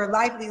because your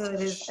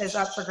livelihood is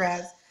up for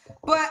grabs.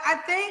 But I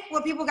think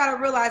what people got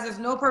to realize, there's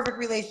no perfect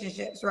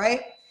relationships,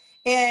 right?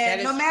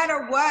 And no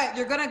matter what,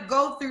 you're going to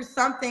go through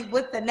something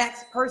with the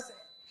next person.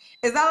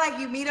 It's not like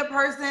you meet a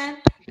person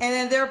and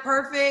then they're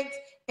perfect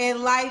and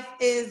life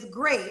is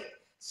great.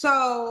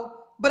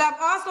 So, but I'm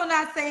also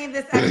not saying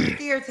this as a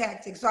scare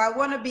tactic. So I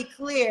want to be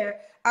clear.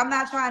 I'm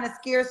not trying to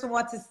scare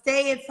someone to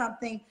stay in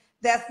something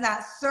that's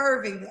not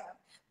serving them.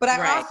 But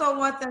I also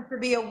want them to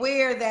be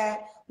aware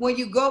that when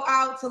you go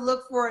out to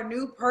look for a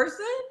new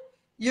person,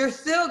 you're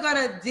still going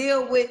to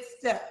deal with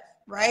stuff,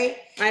 right?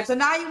 So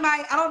now you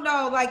might, I don't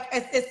know, like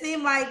it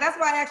seemed like, that's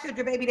why I asked you if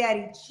your baby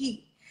daddy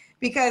cheat.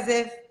 Because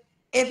if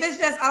it's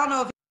just, I don't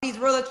know if he's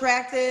real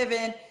attractive,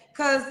 and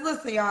because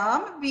listen, y'all,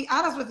 I'm going to be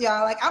honest with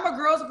y'all. Like, I'm a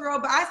girl's girl,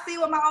 but I see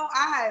with my own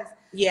eyes.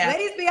 Yeah.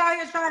 Ladies be out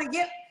here trying to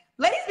get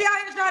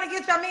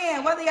your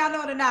man, whether y'all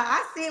know it or not.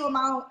 I see it with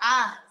my own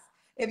eyes.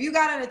 If you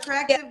got an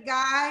attractive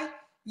guy,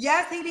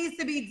 yes, he needs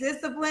to be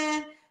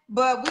disciplined,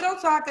 but we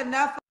don't talk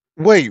enough.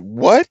 Wait,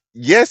 what?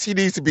 Yes, he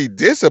needs to be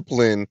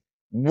disciplined.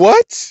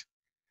 What?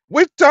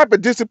 What type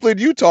of discipline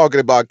you talking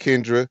about,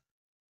 Kendra?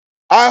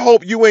 I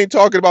hope you ain't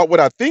talking about what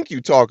I think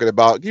you talking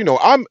about. You know,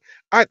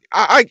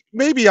 I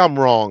maybe I'm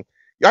wrong.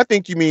 I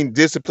think you mean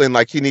discipline,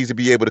 like he needs to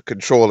be able to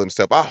control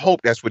himself. I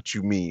hope that's what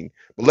you mean.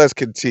 But let's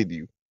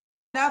continue.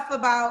 Enough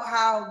about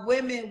how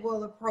women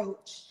will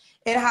approach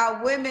and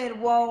how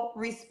women won't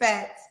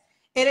respect.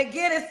 And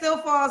again, it still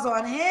falls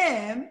on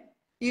him,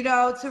 you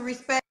know, to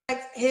respect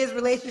his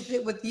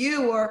relationship with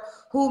you or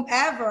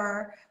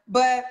whomever.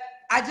 But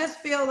I just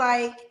feel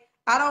like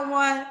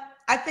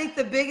I think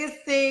the biggest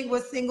thing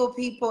with single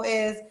people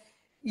is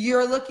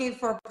you're looking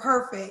for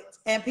perfect,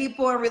 and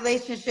people in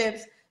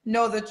relationships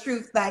know the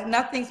truth. Like,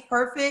 nothing's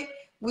perfect.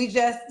 We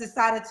just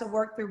decided to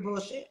work through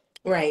bullshit.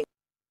 Right.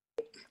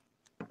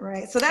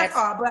 So that's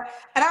all. But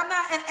and I'm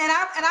not, and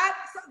I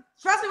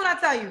trust me when I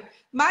tell you,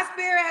 my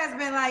spirit has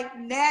been like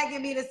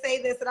nagging me to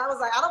say this, and I was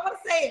like, I don't want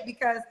to say it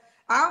because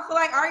I don't feel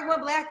like arguing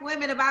with black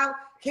women about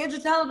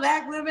Kendra telling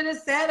black women to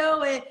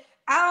settle, and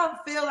I don't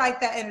feel like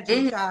that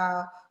energy,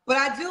 child. But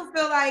I do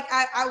feel like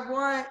I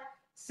want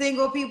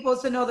single people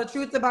to know the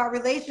truth about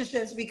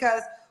relationships,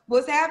 because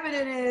what's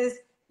happening is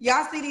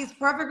y'all see these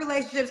perfect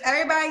relationships.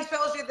 Everybody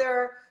shows you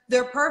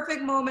their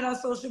perfect moment on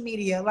social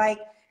media. Like,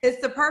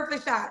 it's the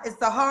perfect shot. It's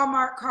the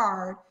Hallmark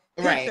card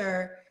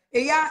picture.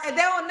 Right. And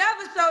they will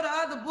never show the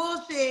other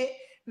bullshit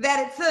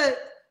that it took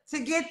to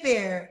get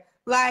there.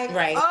 Like,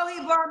 right. Oh, he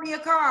bought me a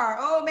car.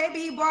 Oh, maybe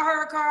he bought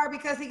her a car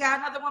because he got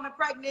another woman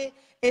pregnant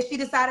and she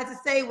decided to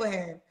stay with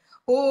him.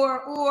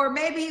 Or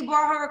maybe he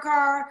bought her a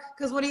car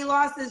because when he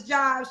lost his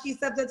job, she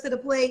stepped up to the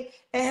plate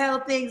and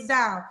held things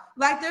down.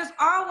 Like, there's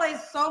always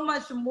so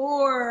much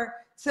more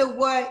to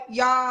what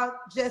y'all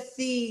just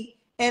see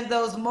in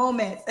those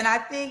moments. And I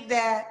think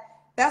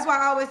that's why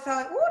I always tell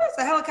like, oh, there's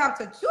a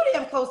helicopter too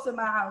damn close to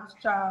my house,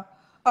 child.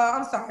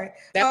 I'm sorry.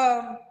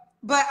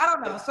 But I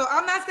don't know. So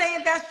I'm not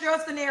saying that's your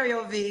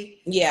scenario,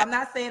 V. Yeah. I'm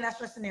not saying that's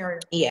your scenario.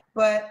 Yeah.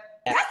 But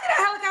I see that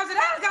helicopter.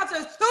 That helicopter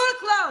is too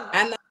close.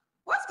 I know.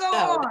 What's going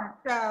on,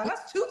 child?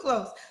 That's too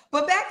close.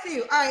 But back to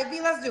you. All right,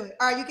 V, let's do it.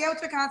 All right, you get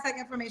with your contact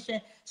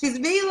information. She's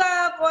V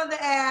Love on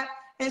the app,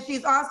 and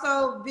she's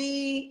also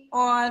V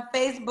on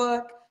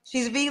Facebook.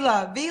 She's V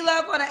Love. V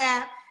Love on the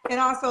app, and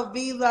also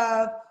V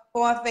Love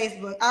on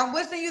Facebook. I'm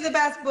wishing you the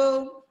best,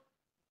 boo.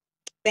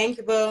 Thank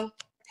you, boo.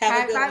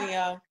 Have a good one,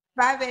 y'all.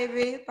 Bye,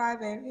 baby. Bye,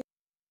 baby.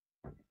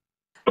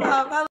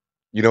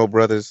 You know,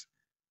 brothers,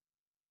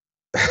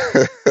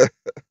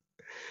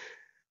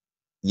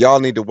 y'all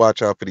need to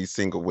watch out for these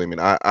single women.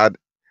 I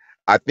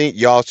think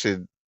y'all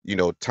should,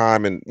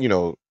 time and,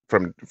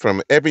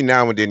 from every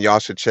now and then, y'all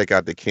should check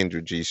out the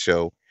Kendra G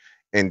show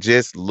and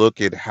just look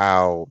at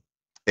how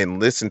and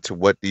listen to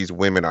what these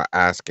women are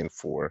asking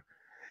for,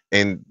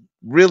 and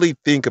really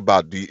think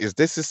about, is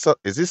this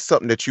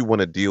something that you want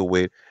to deal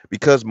with?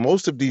 Because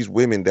most of these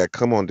women that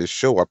come on this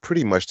show are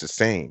pretty much the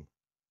same.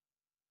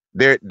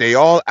 They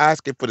all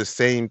asking for the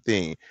same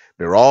thing.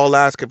 They're all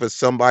asking for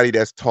somebody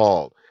that's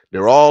tall.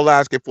 They're all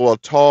asking for a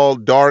tall,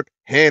 dark,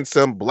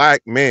 handsome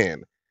black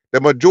man.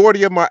 The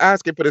majority of them are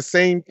asking for the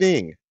same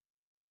thing.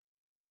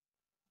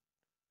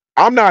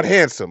 I'm not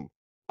handsome.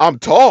 I'm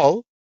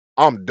tall.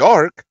 I'm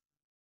dark.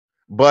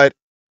 But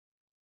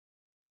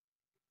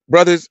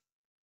brothers,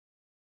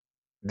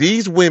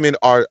 these women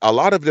a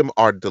lot of them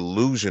are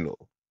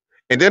delusional.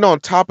 And then on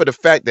top of the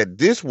fact that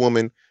this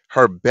woman,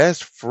 her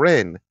best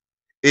friend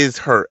is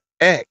her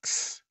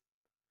ex.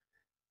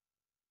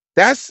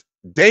 That's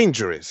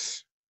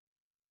dangerous.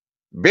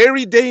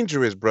 Very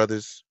dangerous,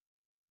 brothers.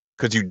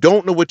 Because you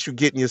don't know what you're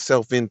getting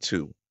yourself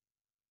into.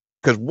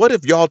 Because what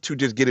if y'all two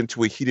just get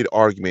into a heated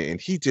argument and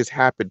he just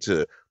happened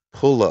to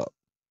pull up?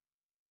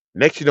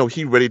 Next,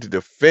 he ready to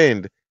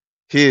defend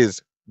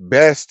his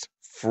best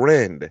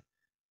friend.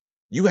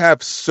 You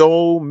have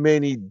so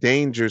many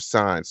danger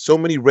signs, so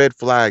many red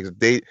flags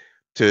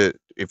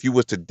if you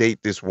was to date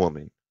this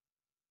woman.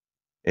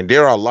 And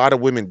there are a lot of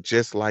women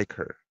just like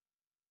her.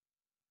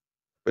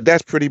 But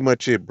that's pretty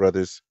much it,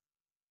 brothers.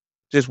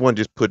 Just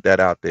put that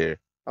out there.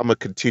 I'm going to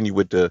continue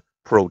with the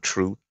pro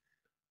truth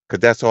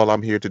because that's all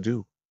I'm here to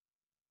do.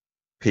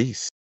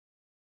 Peace.